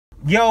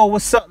Yo,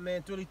 what's up,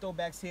 man?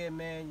 Thrillythrowbacks here,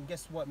 man. And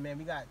guess what, man?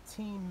 We got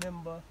team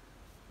member,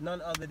 none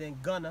other than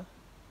Gunna.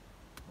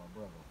 My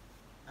brother.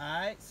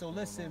 Alright, so What's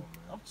listen, going on,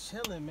 man? I'm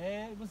chilling,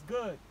 man. It was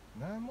good.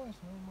 Not much,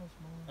 man.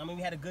 I mean,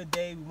 we had a good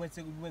day. We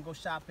went go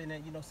shopping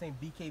at, saying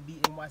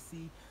BKB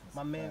NYC. That's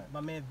My a man, fact.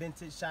 my man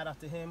Vintage, shout out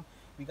to him.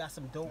 We got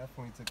some dope.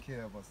 Definitely took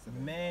care of us today.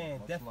 Man,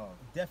 Much love.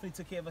 definitely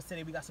took care of us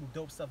today. We got some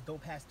dope stuff,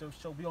 dope past dope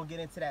show. We're gonna get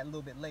into that a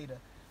little bit later.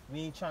 We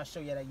ain't trying to show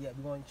you that yet.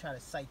 We're gonna try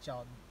to cite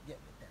y'all yet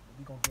with that.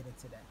 We're gonna get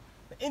into that.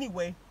 But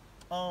anyway,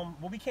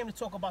 what we came to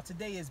talk about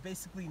today is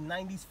basically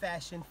 90s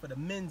fashion for the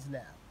men's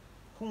now.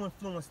 Who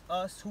influenced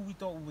us, who we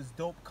thought was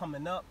dope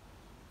coming up.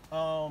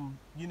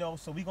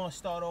 So we're gonna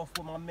start off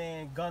with my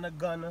man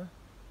Gunna,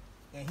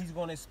 and he's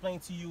gonna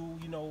explain to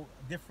you,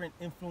 different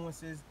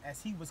influences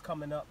as he was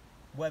coming up,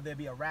 whether it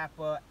be a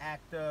rapper,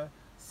 actor,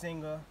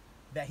 singer,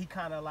 that he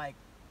kind of like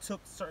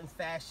took certain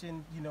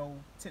fashion,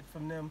 tips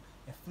from them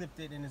and flipped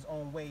it in his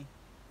own way,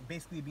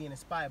 basically being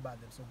inspired by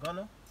them. So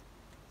Gunna,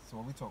 So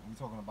what we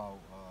talking about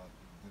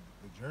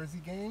the Jersey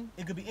game?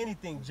 it could be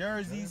anything, The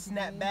jerseys, Jersey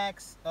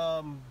snapbacks,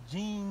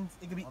 jeans,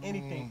 it could be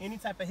anything, mean, any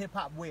type of hip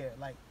hop wear,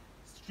 like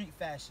street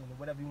fashion or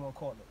whatever you want to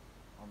call it.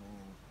 I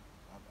mean,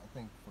 I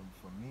think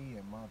for me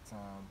at my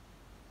time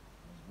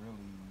was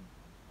really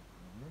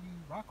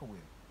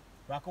Rockaway.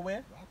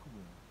 Rockaway?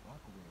 Rockaway.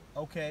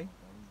 Okay.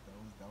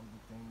 That was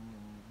the thing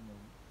in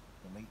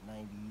the late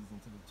 '90s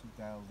into the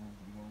 2000s,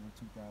 the beginning of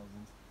the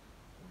 2000s.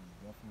 It was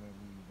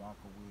definitely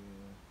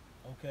Rockaway.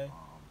 Okay.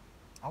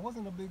 I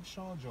wasn't a big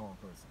Sean John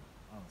person,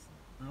 honestly.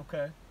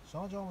 Okay.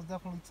 Sean John was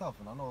definitely tough,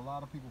 and I know a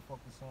lot of people fuck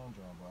with Sean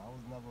John, but I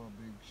was never a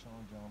big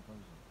Sean John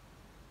person.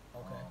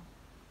 Okay.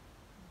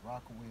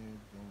 Rockaway,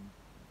 and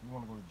if you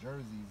want to go to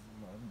jerseys,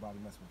 everybody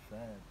mess with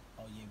Fab.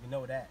 Oh yeah, we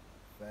know that.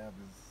 Fab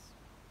is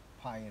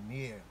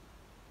pioneer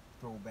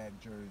throwback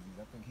jerseys.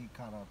 I think he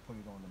kind of put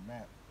it on the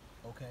map.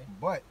 Okay.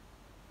 But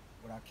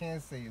what I can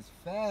say is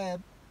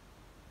Fab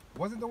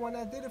wasn't the one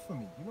that did it for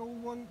me. You know who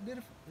one did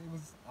it? It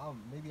was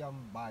maybe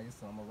I'm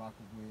biased. I'm a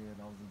Rockaway,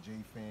 and I was a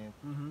Jay fan.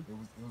 Mm-hmm. It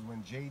was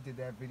when Jay did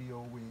that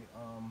video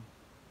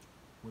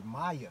with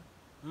Maya.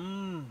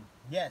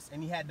 Yes,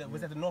 and he had was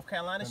Yeah. that the North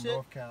Carolina The shit?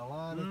 North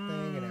Carolina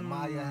thing, and then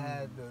Maya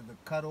had the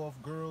cut off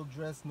girl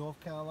dress, North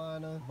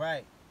Carolina.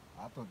 Right.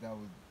 I thought that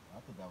was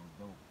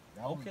dope.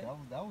 That Okay. was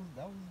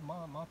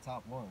my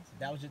top ones.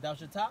 That was your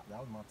top? That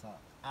was my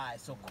top. Alright,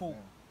 so Yeah, cool. yeah.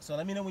 So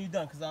let me know when you're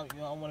done, cause I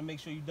want to make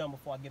sure you're done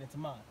before I get into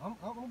mine. I'm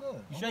good.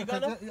 You I'm sure you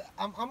good, Gunna? 'cause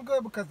I'm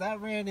good because that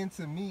ran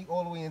into me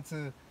all the way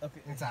into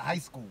Okay. high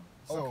school.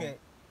 So Okay.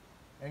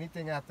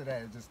 anything after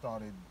that, it just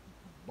started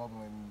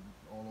bubbling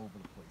all over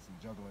the place and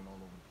juggling all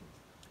over the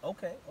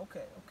place.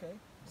 Okay.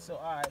 So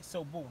alright,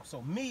 so boom.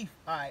 So me,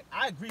 alright,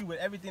 I agree with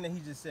everything that he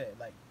just said.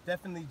 Like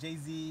definitely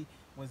Jay-Z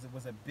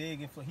was a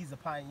big influence. He's a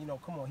pioneer,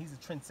 come on, he's a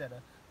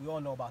trendsetter. We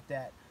all know about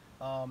that.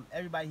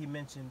 Everybody he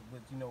mentioned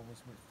was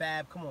with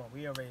Fab. Come on,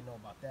 we already know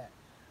about that.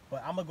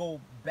 But I'm gonna go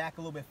back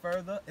a little bit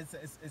further.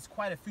 It's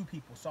quite a few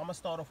people. So I'm gonna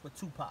start off with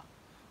Tupac.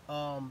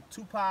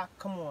 Tupac,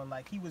 come on,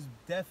 like he was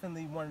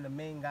definitely one of the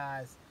main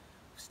guys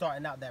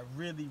starting out that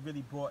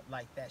really brought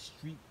like that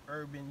street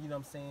urban,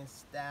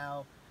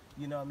 style,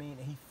 and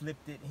he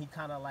flipped it and he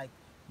kind of like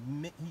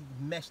he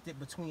meshed it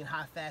between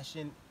high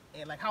fashion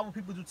and like how would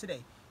people do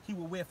today. He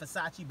would wear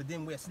Versace but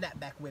then wear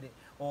snapback with it,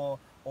 or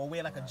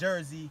wear like a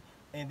jersey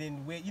and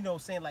then wear,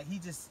 like he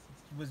just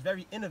was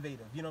very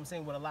innovative,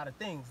 with a lot of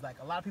things. Like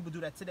a lot of people do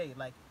that today.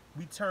 Like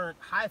we turned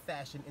high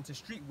fashion into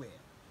streetwear,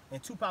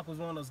 and Tupac was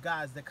one of those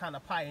guys that kind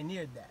of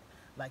pioneered that.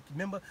 Like,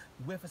 remember,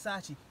 you wear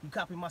Versace, you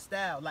copy my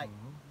style. Like,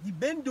 he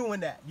been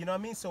doing that, you know what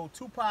I mean? So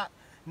Tupac,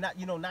 not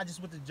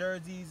just with the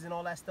jerseys and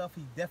all that stuff,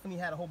 he definitely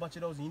had a whole bunch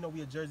of those. And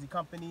we a jersey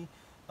company,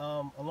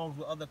 along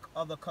with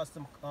other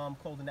custom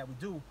clothing that we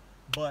do.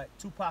 But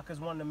Tupac is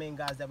one of the main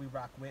guys that we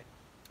rock with.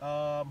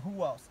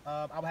 Who else?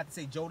 I would have to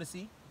say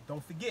Jodeci.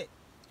 Don't forget.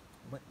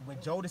 When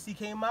Jodeci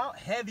came out,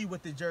 heavy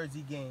with the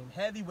jersey game,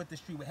 heavy with the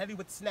street, heavy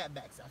with the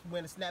snapbacks. I'm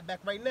wearing a snapback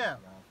right now.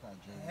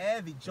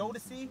 Heavy.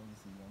 Jodeci,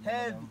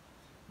 heavy.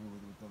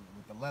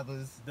 With the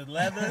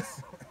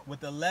leathers.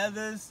 With the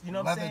leathers, you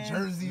know what I'm saying?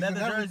 Jerseys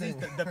leather and jerseys,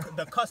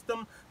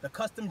 the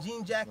custom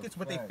jean jackets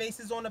with their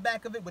faces on the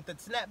back of it, with the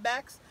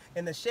snapbacks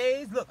and the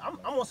shades. Look, I'm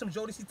on some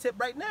Jodeci tip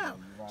right now.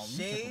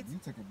 Shades. You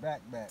took it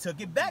back.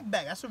 Took it back.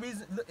 That's the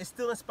reason. Look, it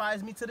still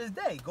inspires me to this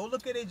day. Go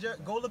look at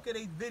go look at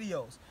their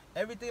videos.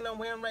 Everything I'm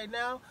wearing right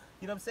now,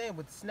 you know what I'm saying,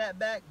 with the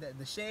snapback,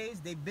 the shades,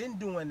 they've been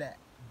doing that.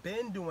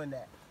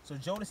 So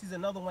Jodeci's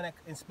another one that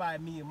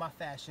inspired me in my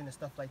fashion and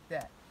stuff like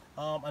that.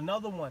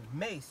 Another one,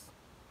 Mace.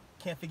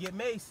 Can't forget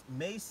Mace.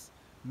 Mace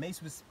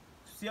was,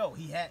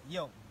 he had,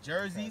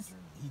 jerseys.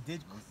 He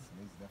did.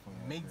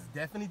 Mace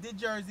definitely did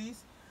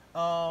jerseys. You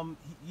know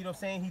what I'm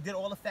saying? He did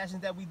all the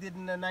fashions that we did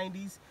in the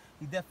 90s.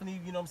 He definitely,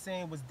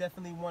 was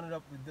definitely one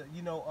of the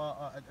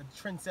a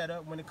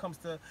trendsetter when it comes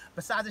to,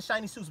 besides the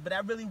shiny suits, but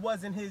that really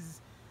wasn't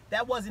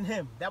that wasn't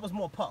him. That was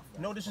more Puff.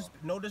 No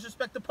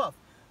disrespect to Puff.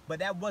 But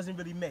that wasn't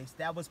really Mace.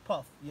 That was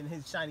Puff in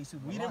his shiny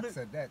suit. The Lock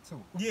said that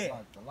too. Yeah,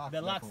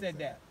 the Lock said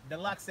that. The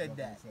Lock said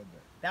that.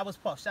 That was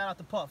Puff. Shout out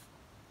to Puff.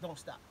 don't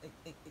stop.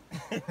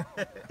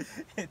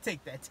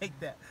 Take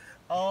that.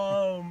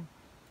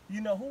 You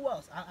know who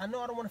else? I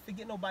know I don't want to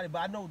forget nobody, but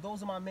I know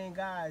those are my main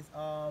guys.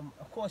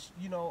 Of course,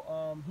 you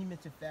know, he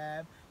mentioned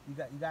Fab. You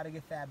got to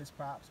give Fab his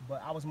props,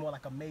 but I was more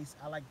like a Mace.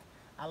 I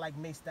like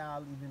Mace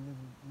style even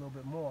a little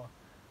bit more.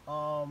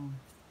 Am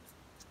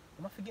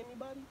I forgetting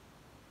anybody?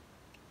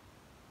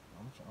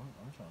 I'm trying to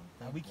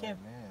think. We can't.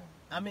 Right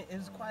now. I mean, it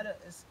was quite a.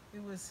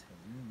 It was.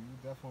 You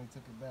definitely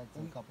took it back to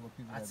a couple of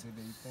people that did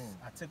their thing.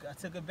 I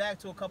took it back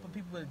to a couple of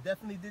people that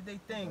definitely did their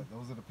thing.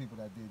 Those are the people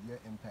that did your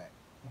impact.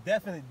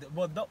 Definitely.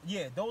 Well,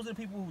 yeah, those are the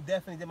people who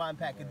definitely did my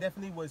impact. Right. It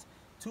definitely was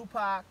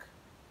Tupac,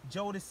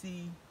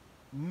 Jodeci,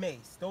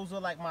 Mace. Those are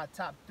like my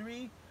top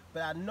 3.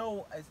 But I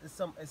know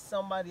it's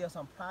somebody else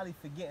I'm probably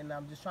forgetting.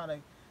 I'm just trying to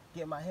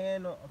get my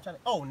hand on. I'm trying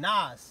to. Oh,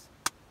 Nas.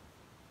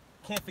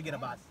 Can't forget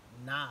about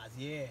Nas.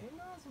 Yeah. What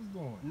Nas was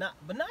doing?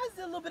 But Nas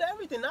did a little bit of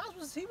everything. Nas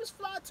was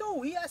fly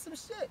too. He had some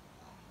shit.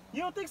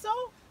 You don't think so?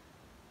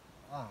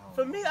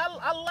 For me,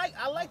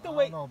 I like the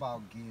way. I don't know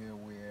about gear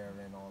wear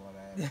and all of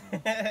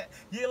that.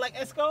 You like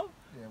Esco?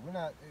 Yeah, we're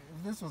not.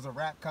 If this was a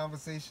rap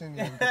conversation,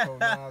 yeah, we could throw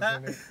Nas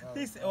in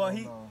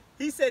it.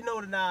 He said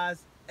no to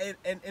Nas,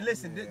 and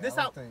listen, yeah, this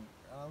I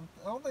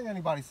don't think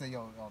anybody said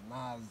yo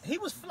Nas. He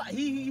was fly.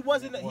 He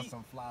wasn't. He was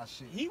some fly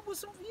shit. He was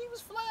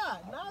fly.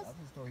 Nas. I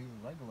just thought he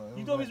was regular.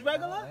 You thought he was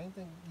regular? I didn't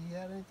think he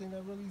had anything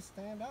that really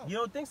stand out. You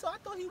don't think so? I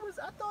thought he was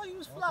fly.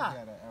 I think he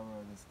had an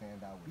era to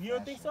stand out with. You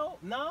don't think so?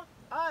 Nah.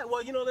 All right.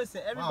 Well, you know,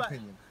 listen. Everybody.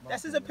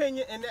 That's his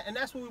opinion, and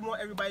that's what we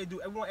want everybody to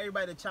do. We want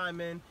everybody to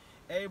chime in.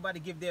 Everybody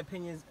give their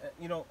opinions.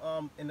 You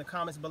know, in the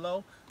comments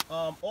below.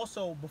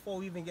 Also, before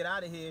we even get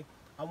out of here,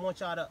 I want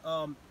y'all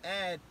to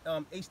add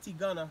HT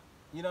Gunner.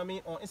 You know what I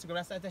mean? On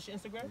Instagram. That's your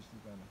Instagram?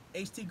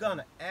 HT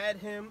Gunner. Add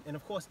him, and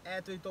of course,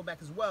 add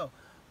Thrillythrowbacks as well.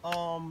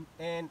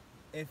 And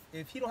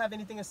if he don't have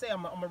anything to say,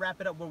 I'm going to wrap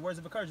it up with words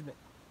of encouragement.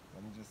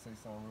 Let me just say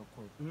something real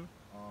quick.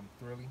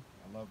 Thrilly,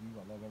 I love you.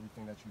 I love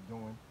everything that you're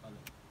doing.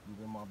 You've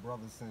been my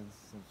brother since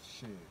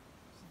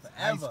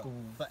high school.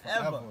 Forever.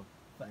 You know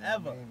what I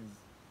mean? It's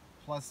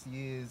plus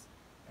years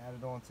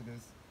added on to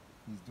this.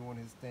 He's doing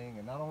his thing.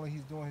 And not only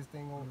he's doing his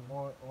thing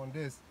on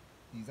this,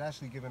 he's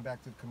actually giving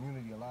back to the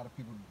community. A lot of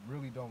people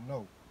really don't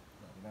know.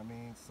 You know what I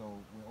mean? So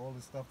with all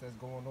this stuff that's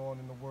going on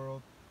in the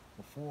world,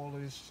 before all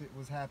of this shit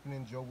was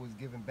happening, Joe was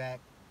giving back.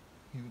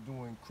 He was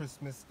doing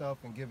Christmas stuff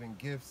and giving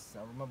gifts.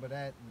 I remember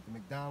that with the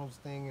McDonald's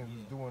thing, and he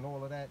was doing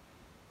all of that.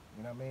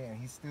 You know what I mean? And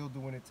he's still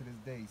doing it to this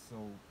day. So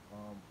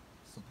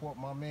support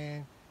my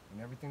man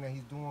and everything that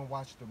he's doing.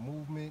 Watch the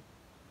movement.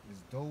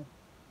 It's dope.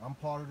 I'm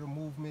part of the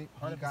movement.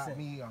 100%. He got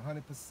me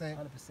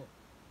 100%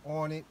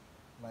 on it.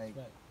 Like,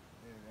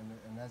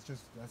 and that's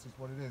just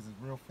what it is. It's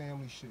real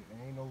family shit.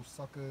 There ain't no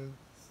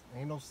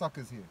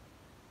suckers here.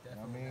 You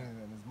know what I mean?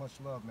 And there's much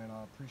love, man.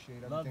 I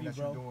appreciate everything that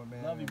you're doing,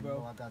 man. Love you, bro. You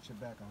know I got your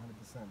back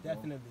 100%,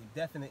 bro.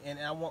 Definitely. And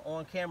I want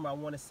on camera, I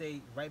want to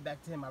say right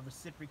back to him, I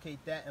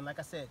reciprocate that. And like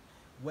I said,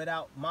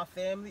 without my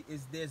family,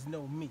 there's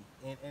no me.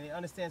 And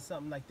understand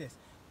something like this.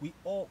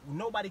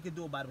 Nobody can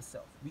do it by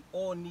themselves. We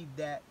all need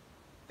that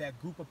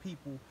group of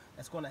people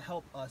that's going to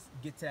help us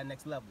get to that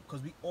next level,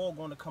 because we all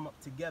going to come up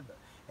together.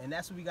 And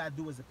that's what we got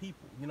to do as a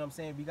people. You know what I'm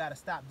saying? We got to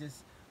stop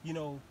just, you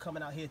know,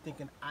 coming out here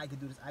thinking I could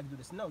do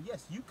this. No,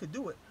 yes, you could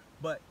do it,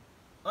 but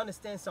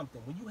understand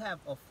something. When you have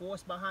a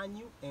force behind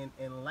you and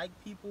like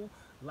people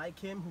like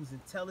him, who's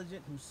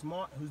intelligent, who's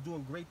smart, who's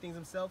doing great things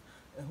himself,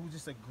 and who's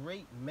just a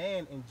great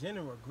man in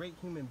general, a great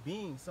human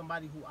being,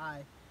 somebody who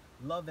I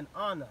love and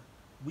honor,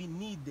 we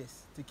need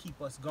this to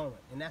keep us going.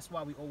 And that's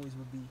why we always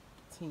will be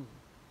team.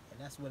 And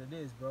that's what it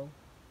is, bro.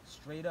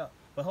 Straight up.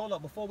 But hold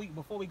up, before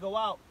we go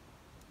out,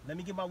 let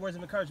me give my words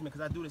of encouragement,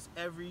 because I do this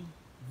every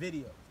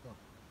video.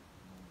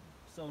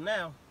 So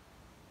now,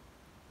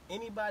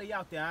 anybody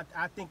out there,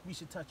 I think we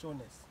should touch on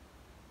this.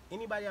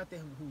 Anybody out there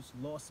who's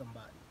lost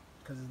somebody,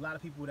 because there's a lot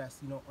of people that's,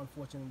 you know,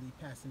 unfortunately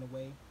passing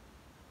away.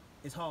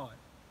 It's hard.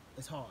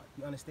 It's hard.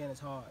 You understand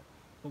it's hard.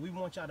 But we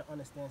want y'all to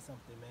understand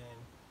something, man.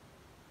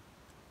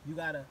 You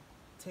gotta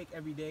take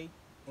every day,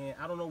 and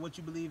I don't know what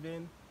you believe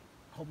in.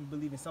 I hope you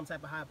believe in some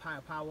type of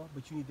higher power,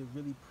 but you need to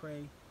really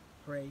pray,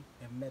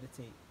 and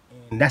meditate.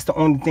 And that's the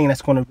only thing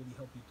that's going to really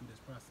help you through this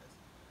process.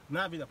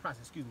 Not really the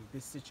process, excuse me,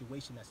 this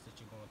situation that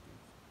you're going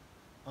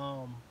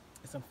through.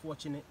 It's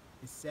unfortunate,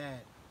 it's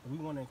sad, but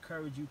we want to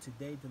encourage you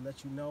today to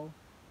let you know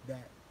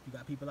that you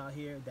got people out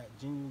here that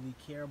genuinely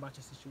care about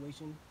your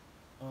situation.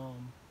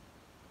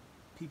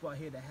 People out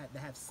here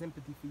that have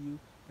sympathy for you,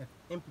 that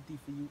have empathy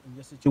for you in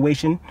your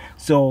situation.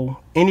 So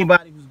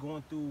anybody who's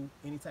going through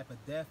any type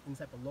of death, any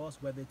type of loss,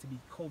 whether it to be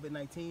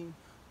COVID-19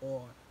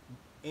 or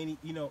any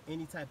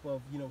type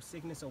of, you know,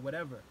 sickness or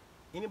whatever,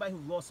 anybody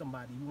who's lost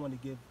somebody, we want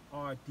to give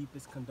our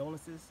deepest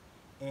condolences,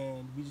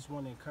 and we just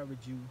want to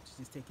encourage you to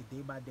just take it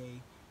day by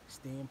day,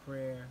 stay in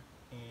prayer,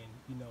 and,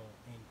 you know,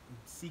 and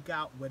seek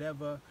out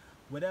whatever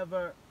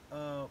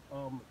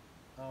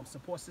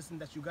support system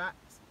that you got.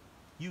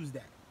 Use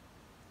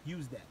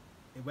that.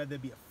 And whether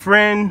it be a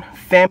friend,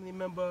 family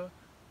member,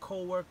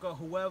 co-worker,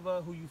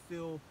 whoever who you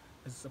feel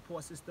as a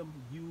support system.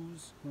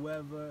 Use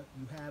whoever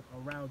you have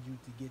around you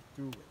to get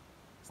through it.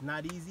 It's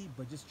not easy,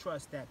 but just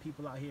trust that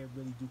people out here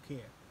really do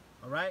care.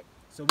 All right?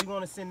 So we're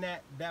going to send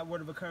that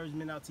word of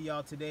encouragement out to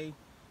y'all today.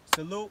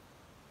 Salute.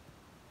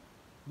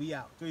 We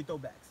out.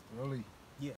 Thrillythrowbacks. Really.